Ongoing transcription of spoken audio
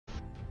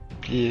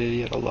Yeah,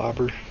 he had a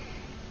lobber.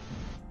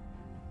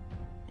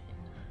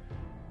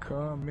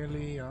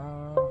 Camellia.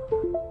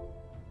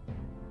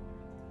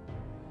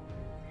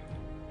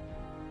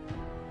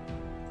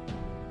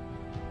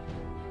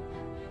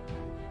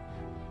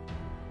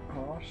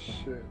 Oh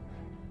shit.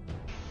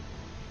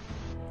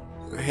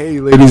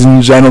 Hey ladies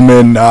and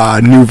gentlemen,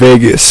 New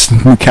Vegas,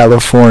 New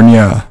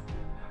California,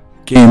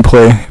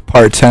 gameplay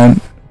part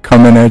 10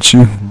 coming at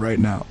you right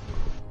now.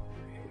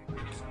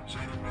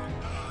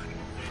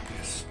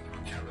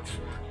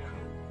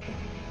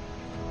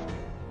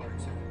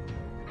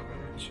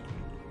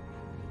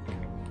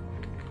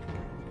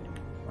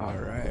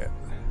 Alright.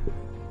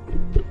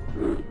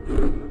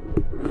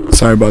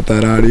 Sorry about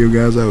that audio,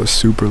 guys. I was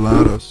super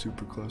loud. I was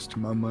super close to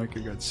my mic. I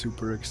got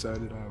super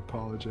excited. I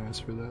apologize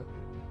for that.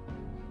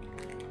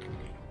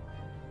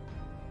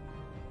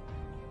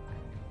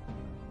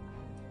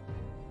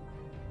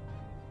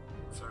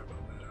 Sorry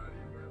about that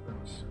audio, guys. That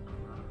was super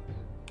loud.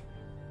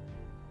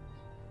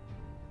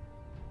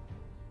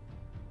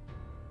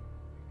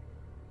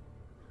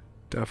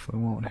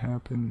 Definitely won't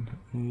happen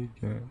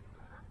again.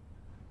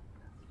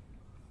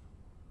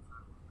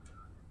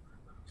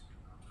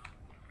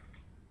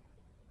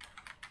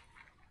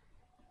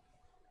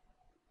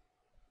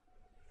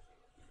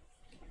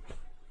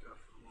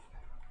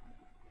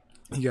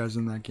 You guys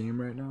in that game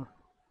right now?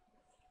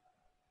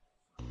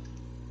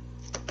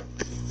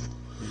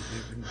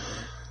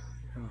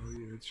 Oh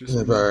yeah, it's just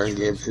me and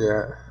game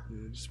Trizzle. chat.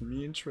 Yeah, just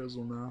me and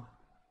Trizzle now.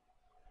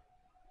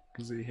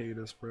 Cause they hate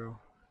us, bro.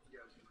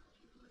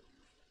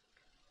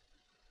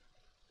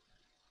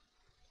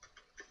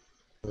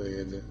 What are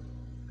you gonna do?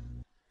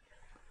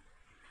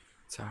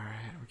 It's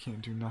alright, we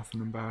can't do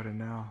nothing about it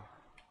now.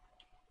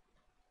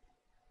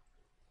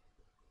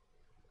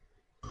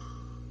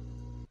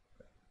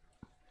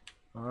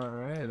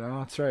 Alright,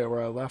 that's right,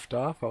 where I left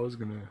off, I was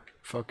gonna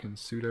fucking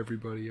suit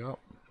everybody up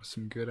with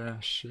some good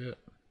ass shit.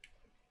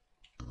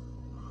 I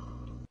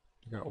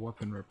got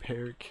weapon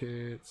repair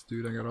kits,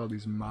 dude, I got all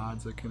these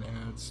mods I can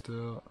add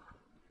still.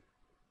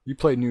 You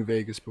played New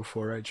Vegas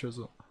before, right,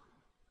 Trizzle?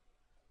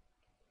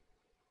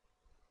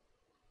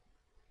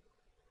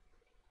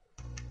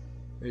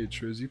 Hey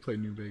Triz, you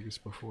played New Vegas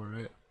before,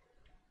 right?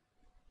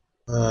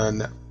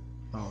 No.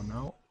 Oh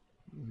no?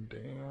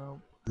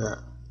 Damn. No.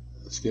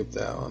 Skip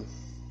that one.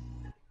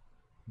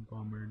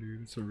 Bummer,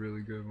 dude. It's a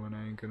really good one,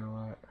 I ain't gonna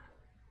lie.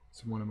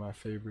 It's one of my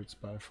favorites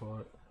by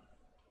far.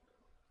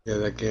 Yeah,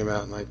 that came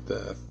out in like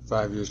the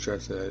 5-year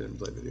stretch that I didn't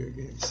play video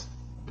games.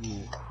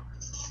 Ooh.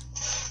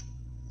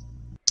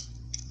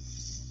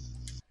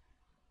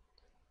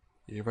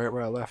 Yeah, right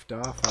where I left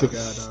off, I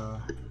got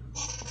a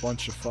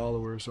bunch of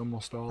followers,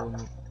 almost all of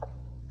them.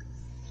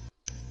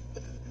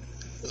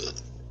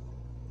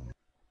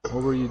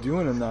 What were you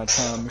doing in that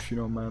time, if you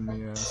don't mind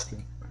me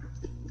asking?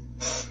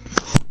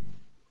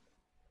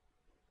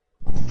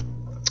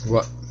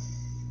 What?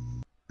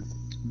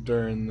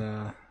 During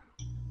the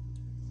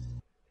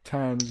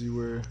times you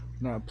were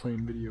not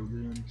playing video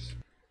games.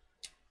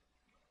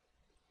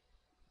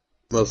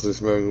 Mostly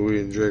smoking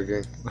weed and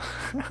drinking.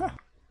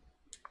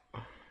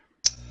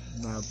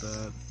 Not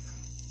bad.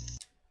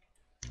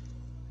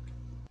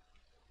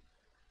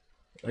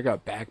 I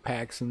got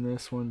backpacks in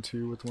this one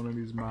too with one of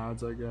these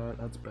mods I got.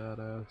 That's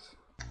badass.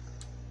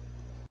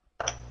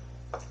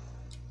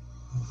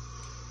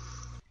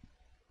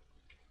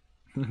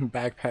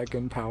 Backpack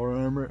and power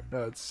armor?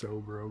 That's so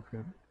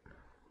broken.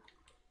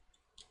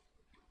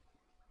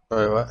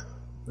 Wait, what?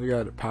 They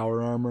got a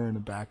power armor and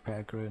a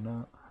backpack right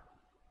now.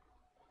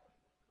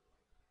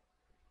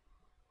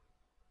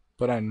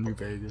 But I'm in New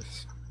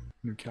Vegas,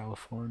 New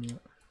California.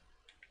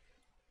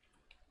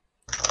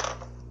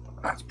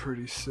 That's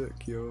pretty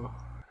sick, yo.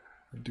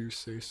 I do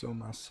say so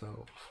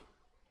myself.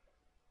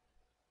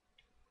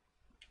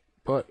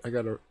 But I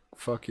gotta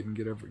fucking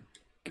get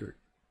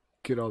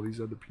all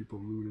these other people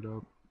looted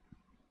up.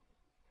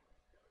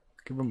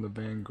 Give them the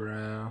Van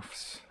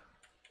Graffs.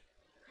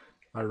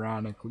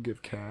 Ironic, we'll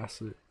give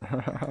Cass it.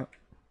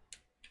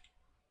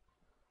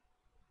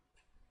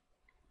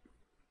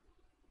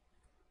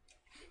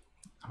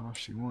 Oh,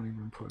 she won't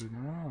even put it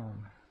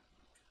on.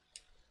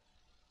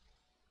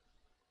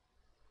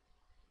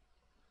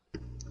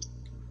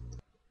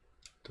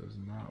 Does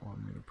not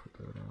want me to put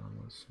that on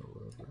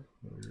whatsoever.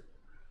 Weird.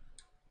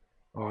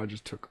 Oh, I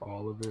just took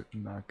all of it.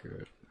 Not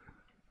good.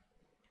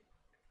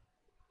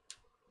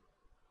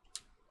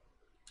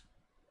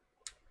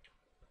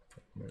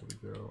 There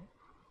we go.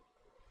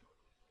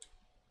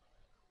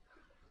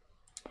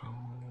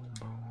 Boom,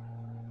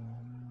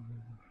 boom.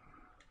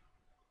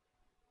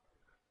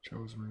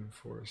 Chose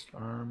reinforced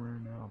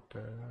armor, not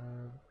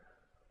bad.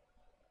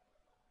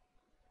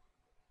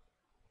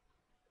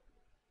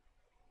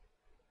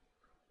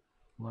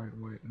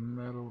 Lightweight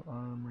metal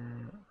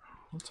armor.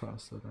 We'll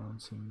toss that on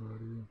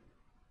somebody.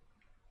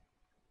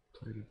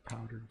 Plated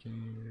powder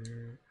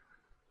gator.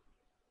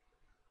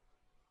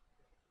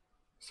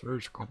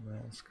 Surgical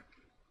mask.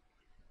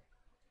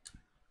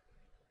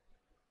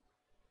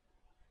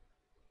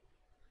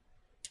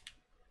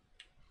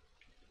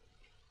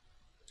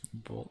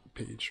 Bolt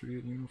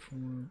Patriot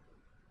uniform.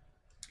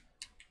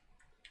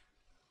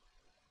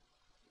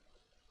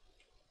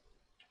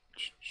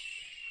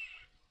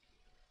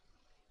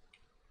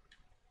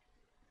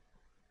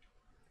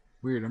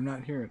 Weird, I'm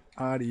not hearing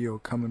audio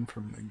coming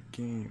from the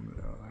game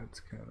though.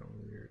 That's kind of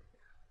weird.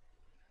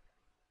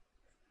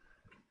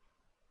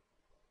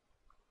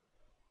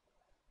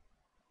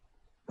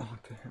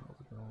 What the hell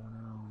is going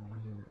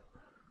on here?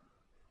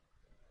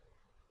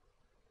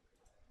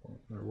 Well,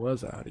 there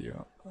was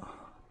audio,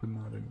 but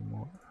not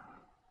anymore.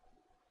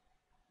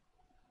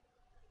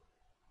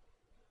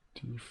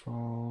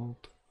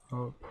 Default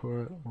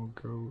output will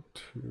go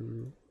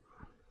to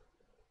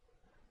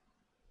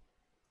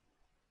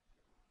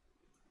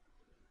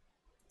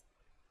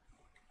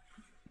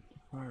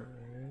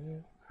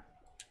alright.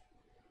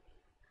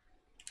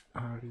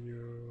 Audio.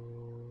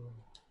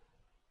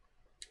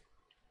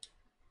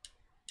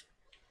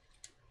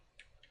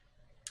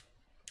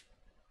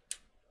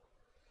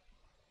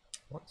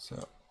 What's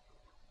up?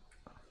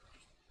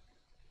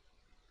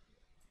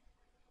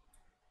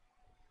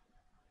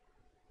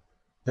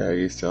 Yeah, are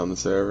you still on the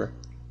server?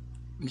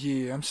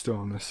 Yeah, I'm still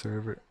on the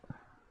server.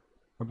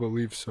 I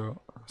believe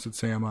so. Does it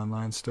say I'm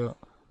online still?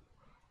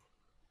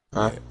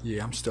 Huh?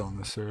 Yeah, I'm still on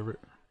the server.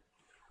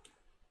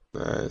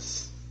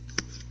 Nice.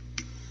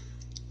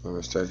 I'm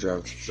gonna start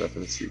dropping some stuff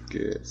in the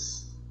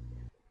suitcase.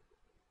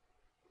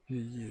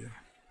 Yeah.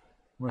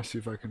 I'm gonna see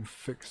if I can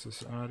fix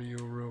this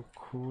audio real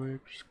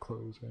quick. Just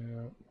close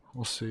that.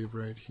 We'll save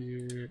right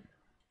here.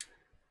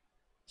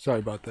 Sorry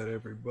about that,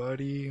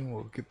 everybody.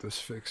 We'll get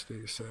this fixed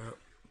ASAP.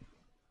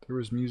 There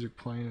was music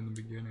playing in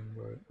the beginning,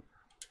 but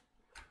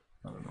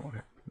I don't know what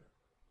happened.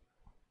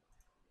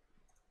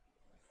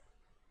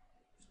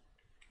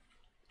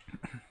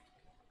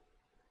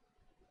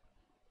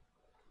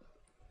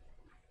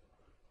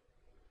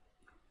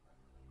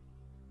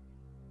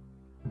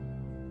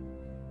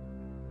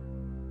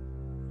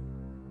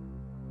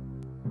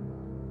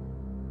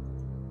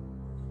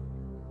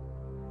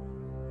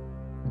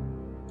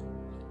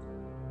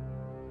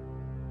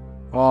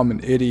 Oh, I'm an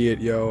idiot,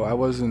 yo. I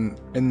wasn't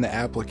in the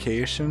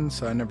application,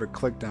 so I never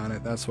clicked on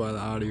it. That's why the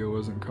audio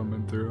wasn't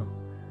coming through.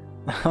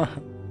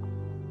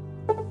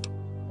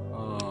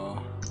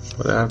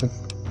 What happened?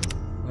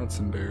 That's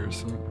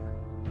embarrassing.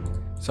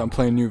 So I'm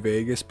playing New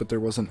Vegas, but there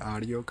wasn't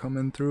audio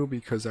coming through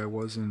because I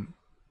wasn't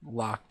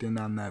locked in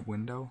on that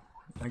window,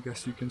 I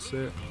guess you can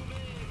say it.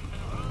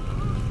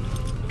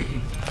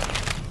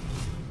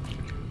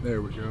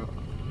 There we go.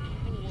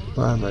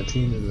 Wow, my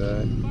team is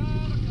that.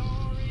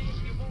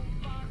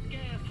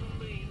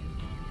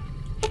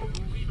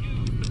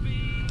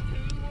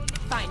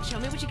 Fine, show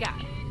me what you got.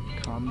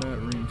 Combat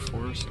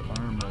reinforced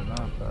armor,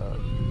 not bad.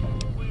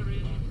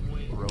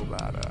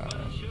 Robot eye.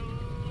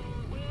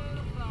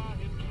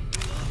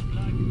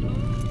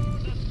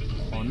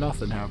 Oh,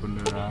 nothing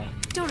happened to that.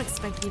 Don't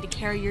expect me to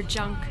carry your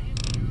junk.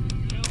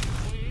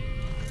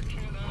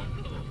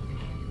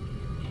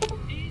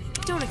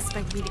 Don't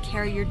expect me to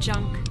carry your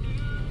junk.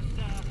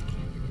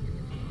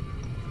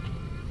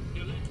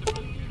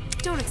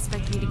 Don't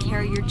expect me to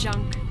carry your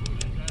junk.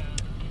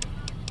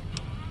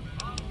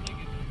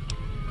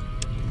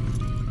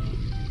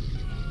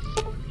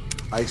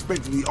 I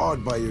expect to be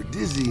awed by your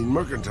dizzying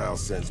mercantile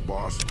sense,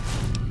 boss.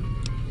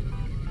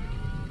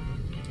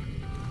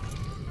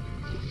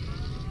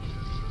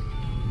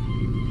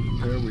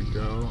 There we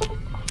go.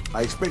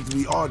 I expect to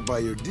be awed by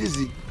your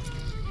dizzy...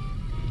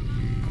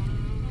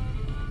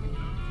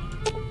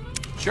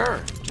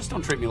 Sure, just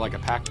don't treat me like a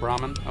pack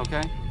Brahmin,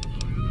 okay?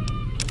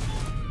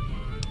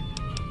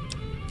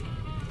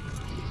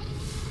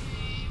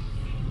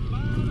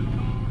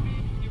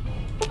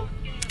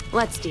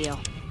 Let's deal.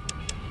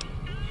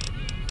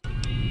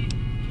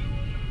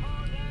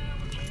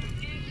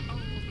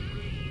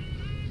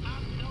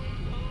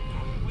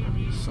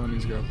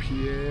 Sonny's got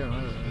PA,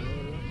 alright.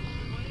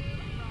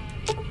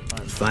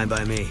 Fine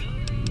by me.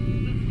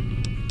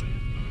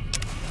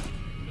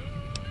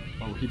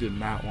 Oh, he did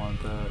not want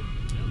that.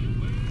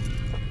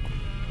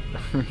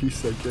 He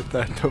said, get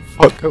that the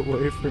fuck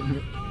away from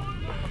me.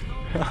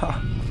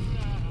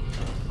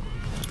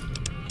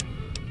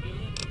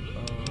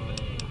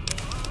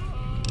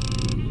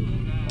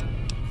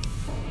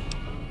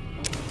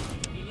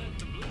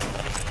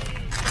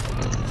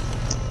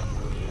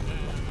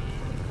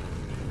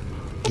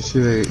 You see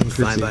they increased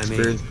Fine the by me.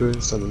 experience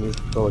boost on the new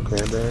bowl of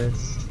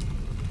cranberries?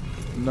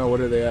 No,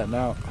 what are they at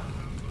now?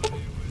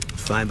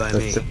 Fine by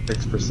me.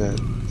 That's 6%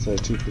 instead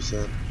of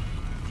 2%.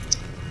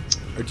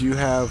 Or do you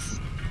have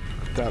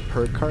that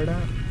perk card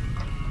out?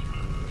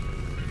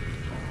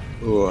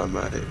 Oh, I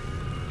might.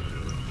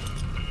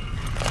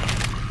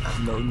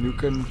 No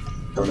nuking.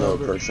 I don't know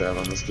what perks I have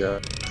on this guy.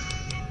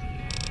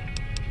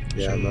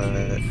 Yeah, I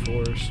might.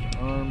 Forced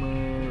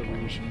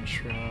armor, Legion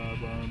Shroud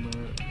armor.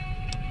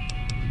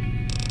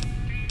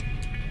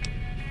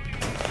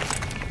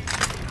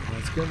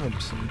 Let's give him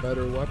some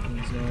better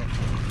weapons now.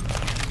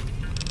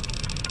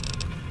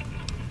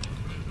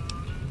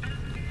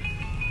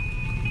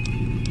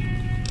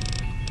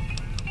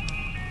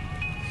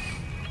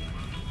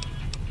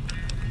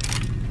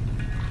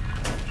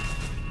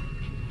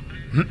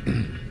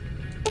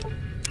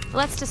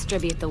 Let's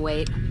distribute the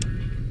weight.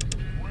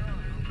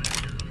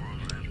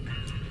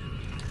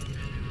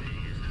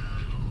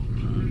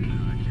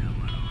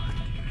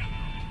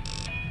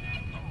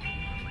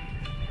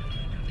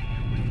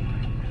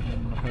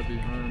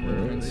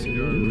 armor,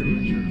 NCR,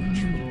 Ranger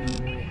control.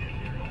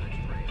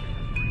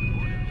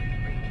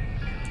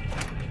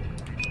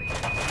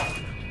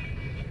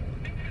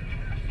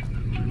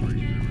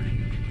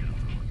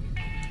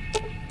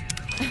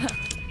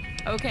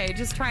 Okay,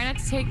 just try not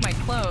to take my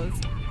clothes.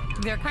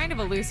 They're kind of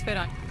a loose fit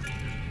on.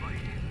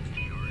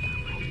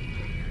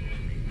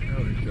 There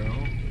we go.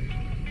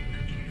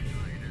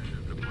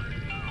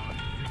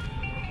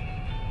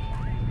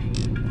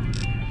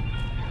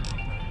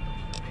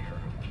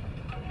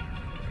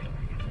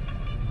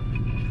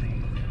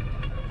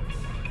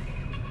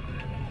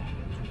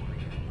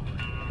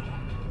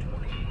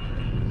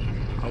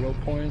 Hollow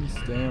points?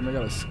 Damn, I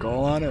got a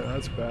skull on it?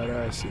 That's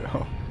badass,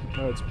 yo.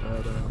 That's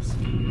badass.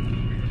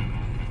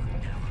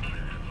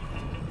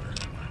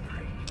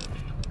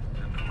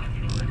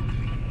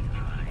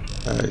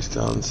 You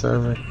still on the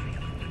server?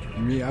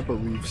 Me, I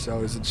believe so.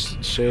 Is it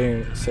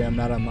say I'm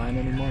not online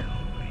anymore?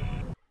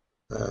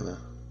 I don't know.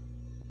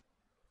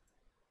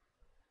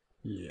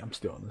 Yeah, I'm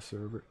still on the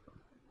server.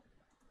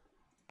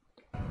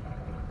 Mid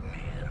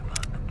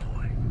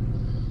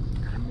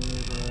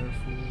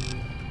rifle.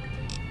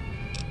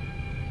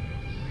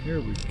 Here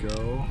we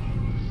go.